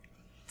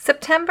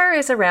September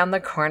is around the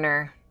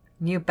corner.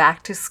 New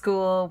back to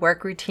school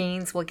work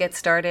routines will get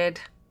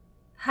started.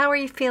 How are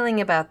you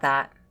feeling about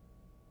that?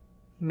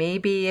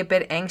 Maybe a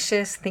bit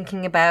anxious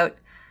thinking about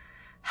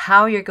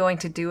how you're going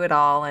to do it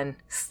all and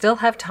still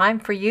have time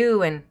for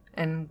you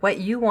and what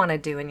you want to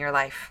do in your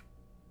life.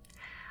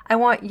 I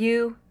want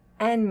you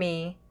and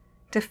me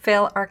to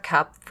fill our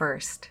cup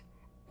first,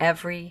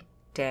 every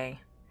day.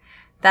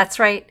 That's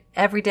right,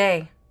 every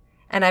day.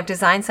 And I've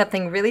designed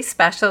something really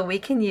special we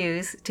can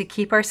use to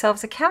keep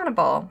ourselves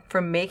accountable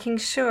for making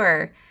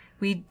sure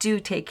we do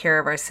take care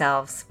of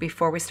ourselves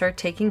before we start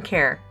taking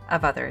care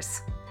of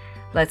others.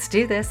 Let's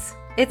do this.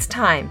 It's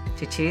time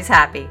to choose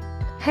happy.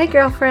 Hey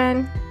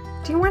girlfriend,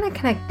 do you want to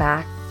connect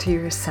back to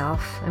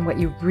yourself and what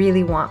you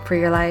really want for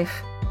your life?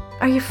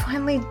 Are you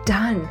finally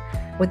done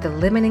with the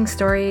limiting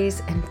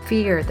stories and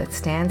fear that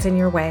stands in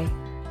your way?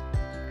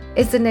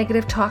 Is the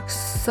negative talk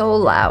so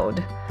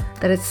loud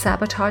that it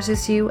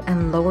sabotages you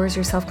and lowers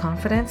your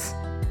self-confidence?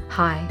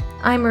 Hi,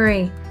 I'm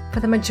Marie. For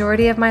the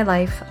majority of my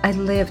life, I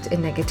lived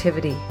in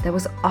negativity that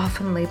was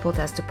often labeled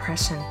as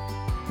depression.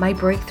 My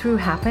breakthrough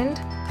happened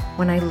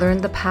when I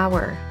learned the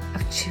power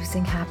of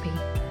choosing happy.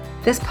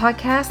 This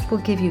podcast will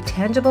give you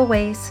tangible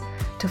ways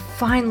to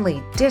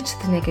finally ditch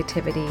the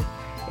negativity,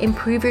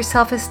 improve your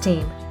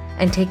self-esteem,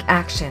 and take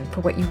action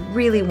for what you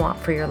really want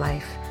for your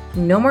life.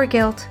 No more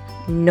guilt,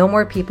 no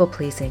more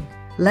people-pleasing.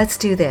 Let's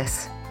do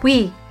this.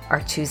 We are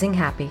choosing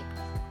happy.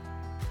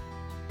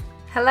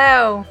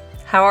 Hello,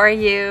 how are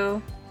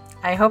you?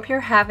 I hope you're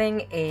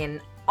having an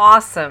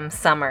awesome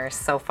summer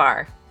so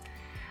far.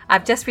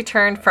 I've just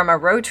returned from a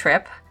road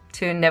trip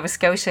to Nova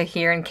Scotia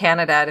here in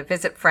Canada to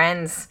visit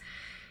friends.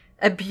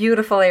 A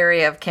beautiful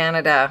area of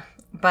Canada,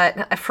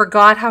 but I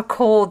forgot how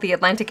cold the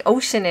Atlantic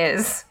Ocean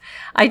is.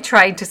 I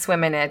tried to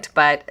swim in it,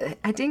 but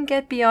I didn't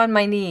get beyond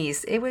my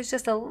knees. It was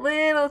just a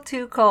little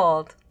too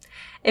cold.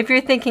 If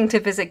you're thinking to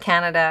visit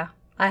Canada,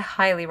 I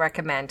highly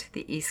recommend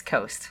the East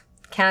Coast.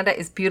 Canada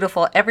is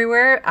beautiful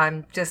everywhere.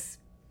 I'm just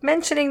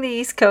mentioning the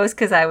East Coast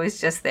because I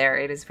was just there.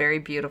 It is very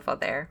beautiful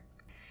there.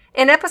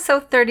 In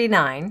episode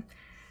 39,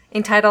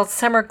 entitled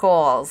Summer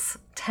Goals,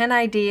 10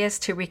 Ideas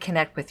to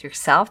Reconnect with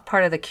Yourself,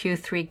 part of the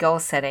Q3 goal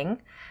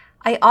setting,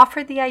 I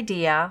offered the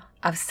idea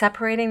of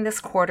separating this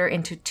quarter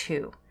into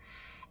two,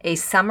 a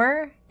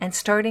summer and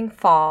starting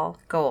fall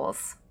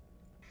goals.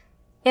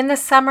 In the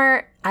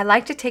summer, I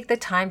like to take the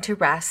time to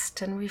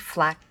rest and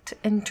reflect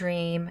and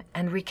dream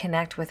and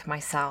reconnect with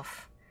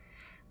myself.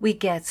 We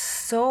get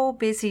so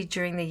busy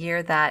during the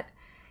year that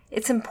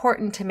it's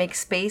important to make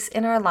space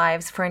in our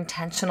lives for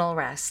intentional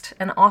rest.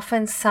 And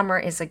often summer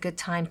is a good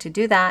time to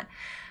do that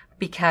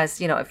because,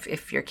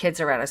 if your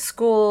kids are out of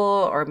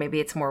school or maybe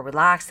it's more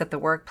relaxed at the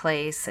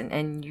workplace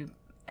and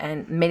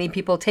many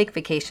people take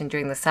vacation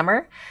during the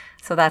summer.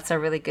 So that's a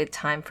really good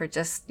time for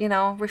just,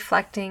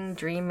 reflecting,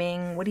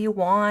 dreaming. What do you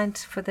want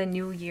for the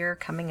new year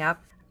coming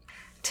up?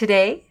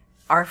 Today,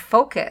 our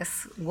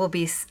focus will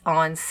be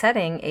on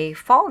setting a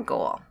fall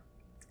goal.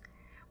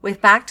 With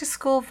back to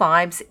school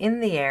vibes in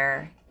the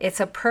air, it's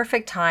a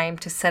perfect time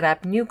to set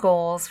up new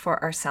goals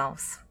for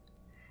ourselves.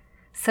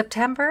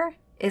 September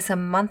is a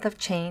month of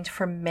change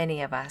for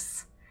many of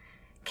us.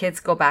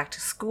 Kids go back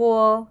to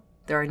school.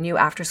 There are new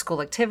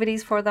after-school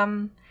activities for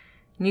them.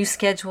 New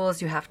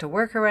schedules you have to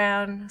work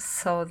around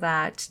so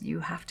that you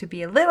have to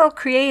be a little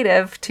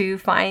creative to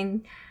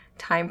find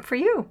time for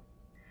you.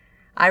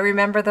 I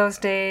remember those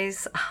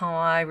days.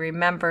 I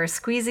remember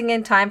squeezing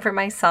in time for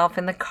myself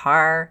in the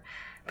car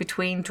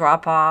between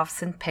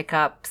drop-offs and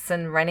pickups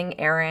and running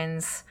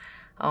errands.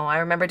 I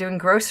remember doing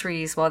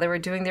groceries while they were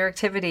doing their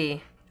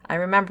activity. I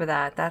remember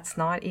that. That's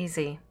not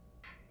easy.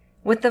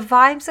 With the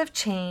vibes of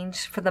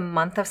change for the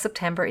month of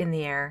September in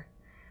the air,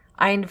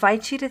 I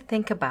invite you to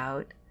think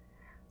about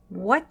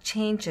what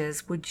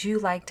changes would you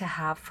like to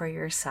have for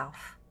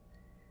yourself?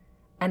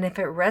 And if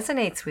it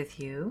resonates with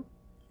you,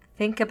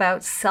 think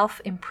about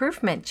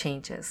self-improvement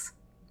changes.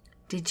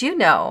 Did you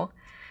know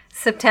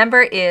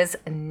September is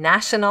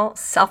National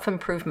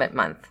Self-Improvement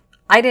Month?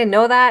 I didn't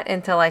know that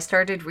until I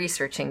started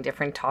researching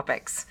different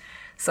topics.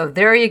 So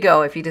there you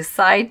go. If you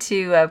decide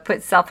to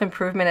put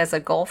self-improvement as a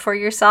goal for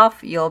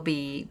yourself, you'll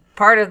be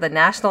part of the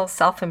National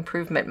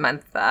Self-Improvement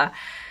Month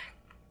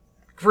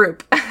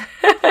group.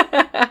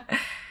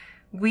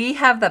 We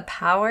have the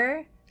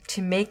power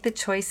to make the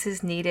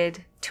choices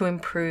needed to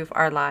improve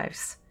our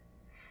lives.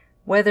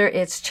 Whether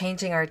it's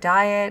changing our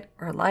diet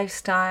or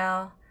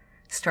lifestyle,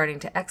 starting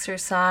to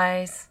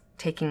exercise,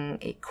 taking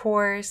a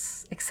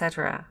course,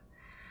 etc.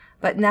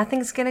 But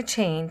nothing's going to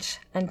change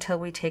until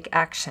we take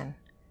action.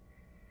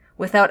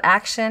 Without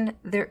action,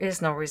 there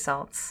is no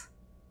results.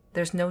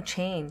 There's no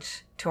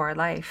change to our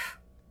life.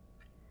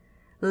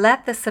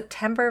 Let the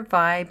September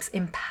vibes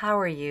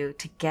empower you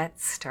to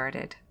get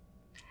started.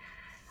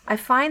 I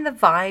find the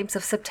vibes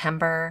of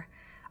September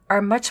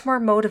are much more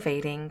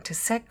motivating to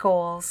set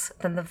goals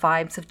than the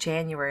vibes of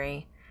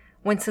January,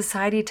 when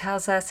society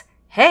tells us,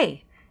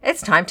 hey,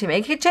 it's time to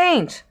make a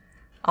change,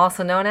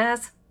 also known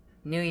as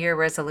New Year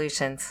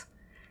resolutions.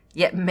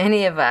 Yet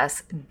many of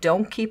us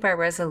don't keep our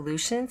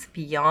resolutions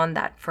beyond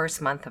that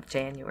first month of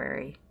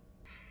January.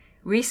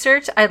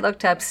 Research I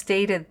looked up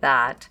stated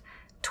that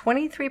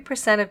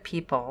 23% of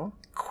people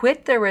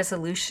quit their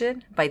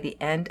resolution by the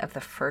end of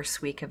the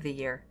first week of the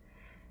year,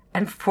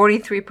 and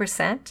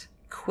 43%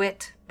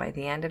 quit by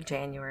the end of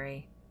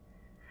January.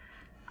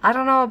 I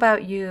don't know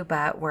about you,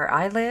 but where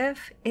I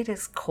live, it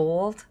is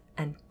cold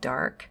and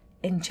dark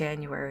in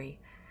January,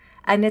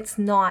 and it's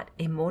not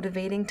a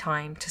motivating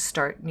time to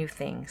start new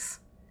things.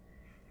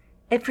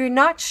 If you're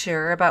not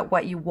sure about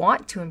what you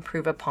want to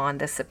improve upon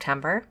this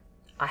September,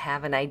 I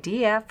have an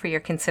idea for your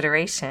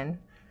consideration.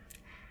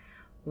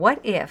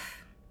 What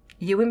if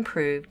you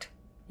improved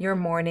your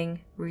morning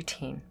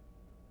routine?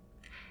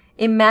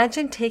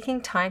 Imagine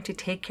taking time to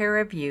take care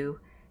of you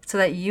so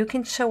that you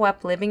can show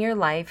up living your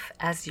life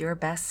as your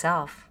best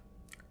self.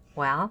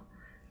 Well,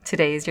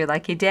 today is your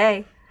lucky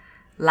day.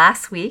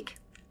 Last week,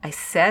 I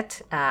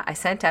sent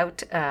out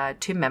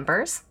to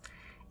members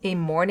a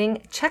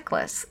morning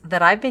checklist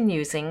that I've been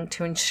using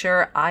to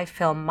ensure I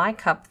fill my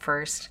cup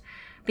first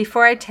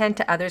before I tend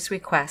to others'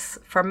 requests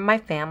from my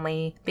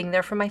family, being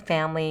there for my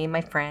family,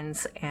 my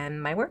friends,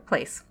 and my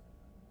workplace.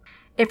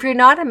 If you're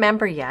not a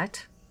member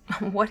yet,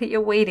 what are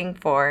you waiting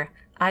for?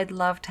 I'd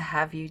love to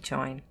have you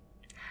join.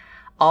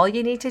 All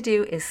you need to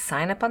do is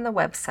sign up on the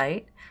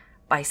website.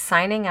 By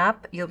signing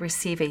up, you'll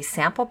receive a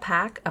sample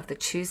pack of the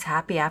Choose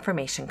Happy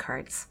affirmation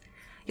cards.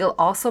 You'll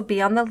also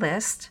be on the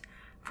list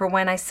for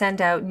when I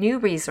send out new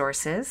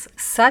resources,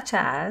 such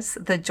as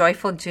the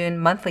Joyful June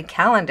monthly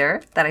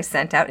calendar that I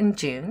sent out in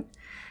June.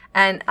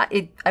 And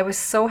I was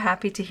so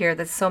happy to hear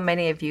that so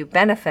many of you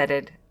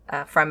benefited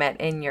from it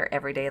in your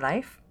everyday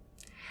life.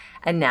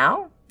 And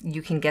now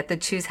you can get the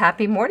Choose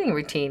Happy morning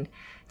routine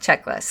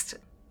checklist.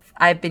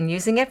 I've been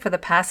using it for the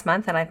past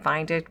month, and I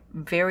find it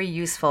very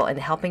useful in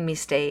helping me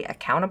stay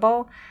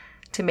accountable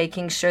to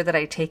making sure that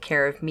I take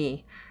care of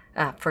me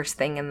first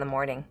thing in the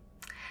morning.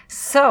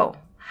 So,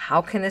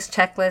 how can this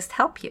checklist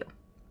help you?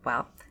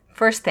 Well,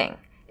 first thing,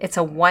 it's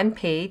a 1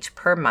 page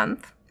per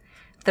month.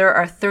 There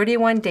are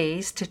 31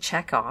 days to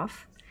check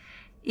off.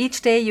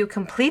 Each day you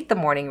complete the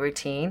morning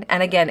routine,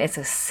 and again, it's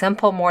a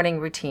simple morning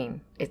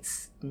routine.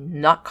 It's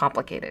not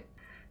complicated.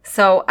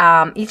 So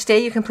each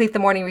day you complete the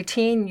morning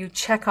routine, you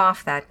check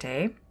off that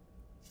day.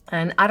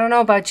 And I don't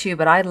know about you,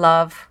 but I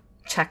love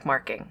check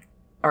marking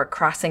or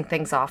crossing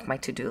things off my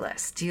to-do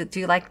list. Do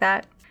you like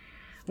that?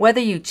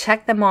 Whether you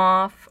check them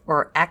off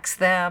or X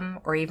them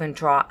or even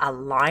draw a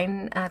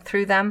line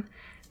through them,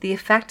 the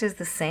effect is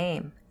the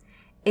same.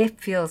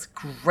 It feels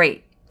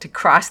great to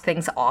cross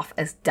things off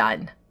as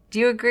done. Do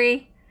you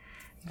agree?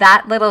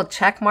 That little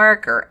check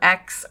mark or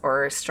X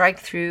or strike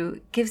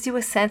through gives you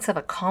a sense of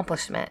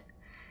accomplishment.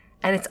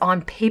 And it's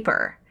on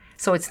paper.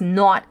 So it's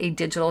not a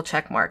digital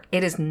check mark.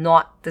 It is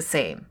not the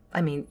same.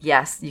 I mean,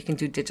 yes, you can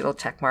do digital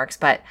check marks,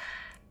 but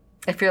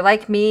if you're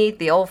like me,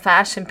 the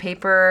old-fashioned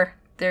paper,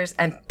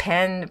 and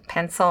pen,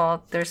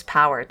 pencil, there's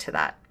power to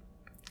that.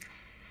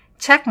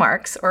 Check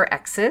marks or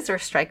X's or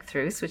strike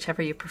throughs,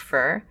 whichever you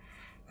prefer,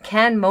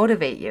 can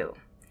motivate you.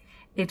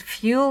 It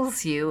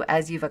fuels you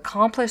as you've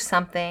accomplished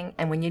something,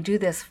 and when you do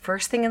this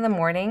first thing in the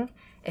morning,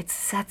 it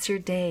sets your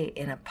day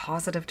in a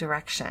positive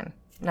direction.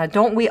 Now,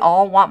 don't we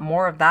all want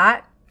more of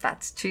that?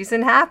 That's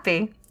choosing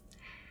happy.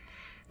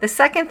 The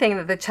second thing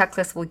that the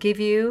checklist will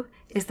give you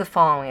is the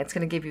following. It's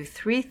going to give you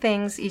 3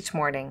 things each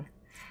morning.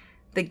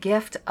 The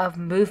gift of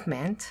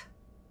movement,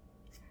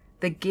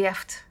 the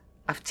gift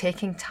of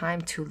taking time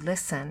to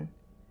listen,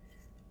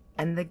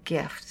 and the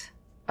gift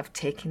of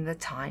taking the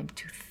time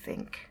to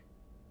think.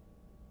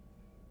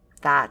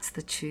 That's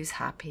the Choose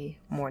Happy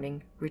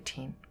morning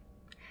routine.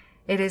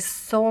 It is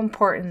so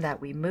important that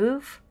we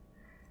move,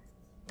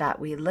 that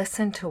we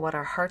listen to what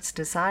our heart's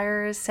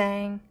desire is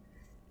saying,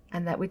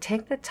 and that we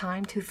take the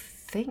time to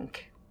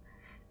think.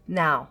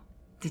 Now,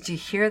 did you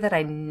hear that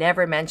I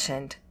never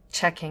mentioned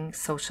checking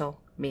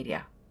social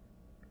media?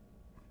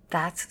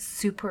 That's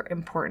super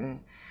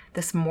important.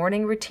 This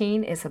morning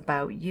routine is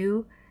about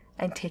you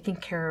and taking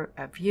care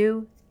of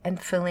you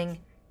and filling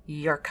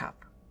your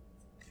cup.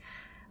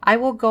 I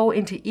will go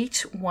into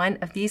each one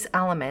of these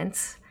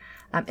elements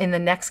in the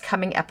next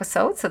coming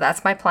episode. So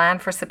that's my plan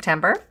for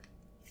September.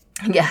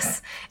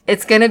 Yes,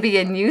 it's going to be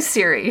a new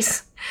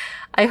series.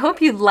 I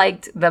hope you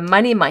liked the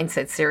Money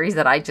Mindset series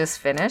that I just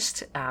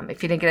finished.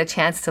 If you didn't get a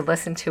chance to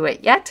listen to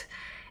it yet,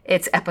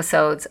 it's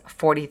episodes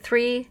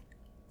 43,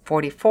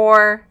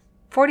 44,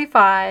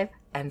 45,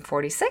 and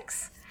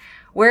 46,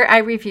 where I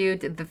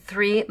reviewed the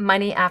 3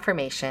 money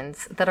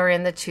affirmations that are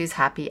in the Choose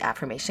Happy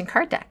affirmation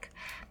card deck.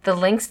 The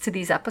links to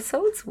these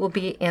episodes will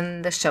be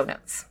in the show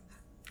notes.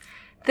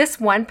 This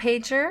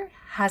 1-pager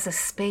has a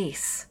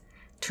space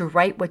to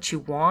write what you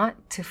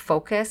want to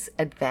focus,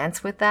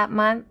 advance with that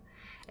month.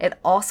 It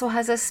also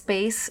has a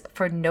space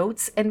for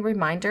notes and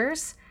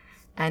reminders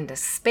and a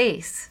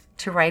space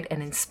to write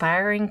an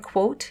inspiring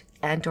quote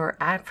and or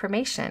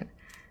affirmation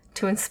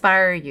to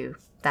inspire you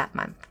that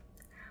month.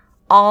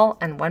 All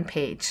on 1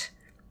 page.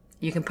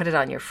 You can put it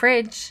on your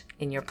fridge,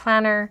 in your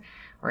planner,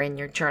 or in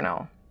your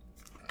journal.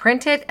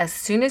 Print it as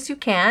soon as you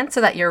can so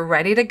that you're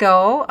ready to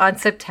go on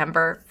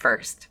September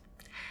 1st.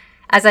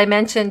 As I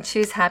mentioned,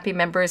 Choose Happy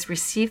members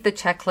received the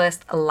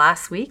checklist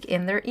last week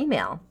in their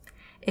email.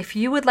 If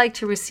you would like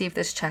to receive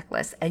this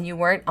checklist and you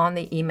weren't on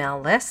the email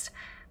list,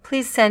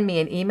 please send me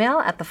an email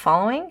at the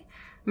following: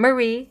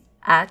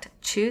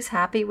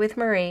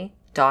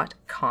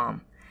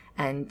 marie@choosehappywithmarie.com.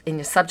 And in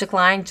your subject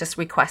line, just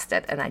request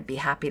it and I'd be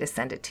happy to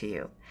send it to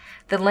you.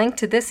 The link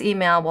to this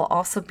email will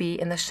also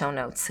be in the show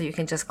notes, so you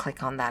can just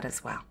click on that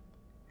as well.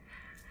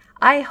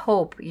 I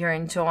hope you're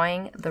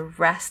enjoying the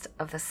rest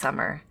of the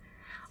summer.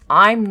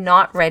 I'm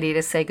not ready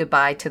to say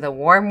goodbye to the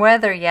warm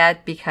weather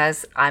yet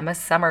because I'm a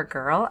summer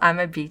girl. I'm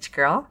a beach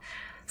girl.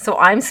 So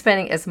I'm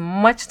spending as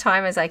much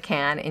time as I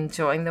can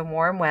enjoying the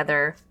warm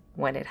weather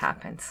when it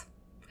happens.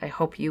 I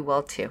hope you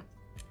will too.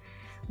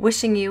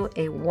 Wishing you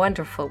a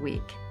wonderful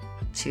week.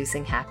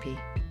 Choosing happy.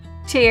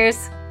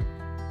 Cheers!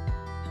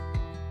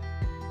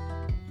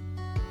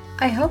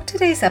 I hope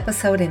today's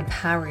episode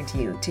empowered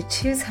you to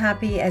choose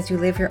happy as you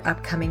live your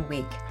upcoming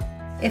week.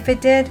 If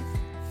it did,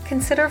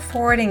 consider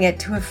forwarding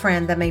it to a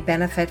friend that may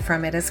benefit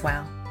from it as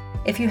well.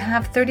 If you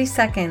have 30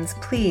 seconds,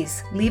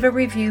 please leave a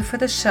review for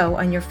the show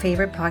on your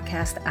favorite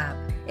podcast app.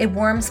 It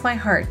warms my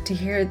heart to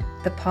hear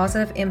the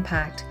positive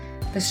impact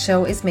the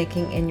show is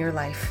making in your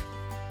life.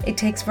 It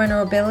takes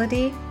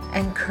vulnerability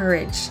and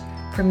courage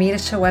for me to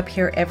show up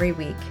here every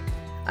week.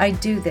 I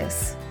do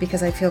this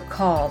because I feel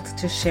called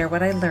to share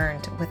what I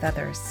learned with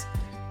others.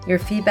 Your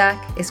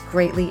feedback is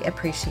greatly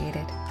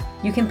appreciated.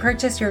 You can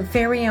purchase your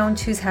very own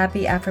Choose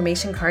Happy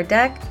affirmation card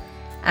deck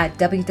at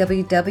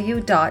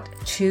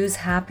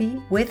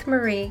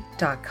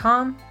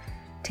www.choosehappywithmarie.com.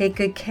 Take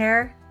good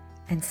care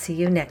and see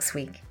you next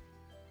week.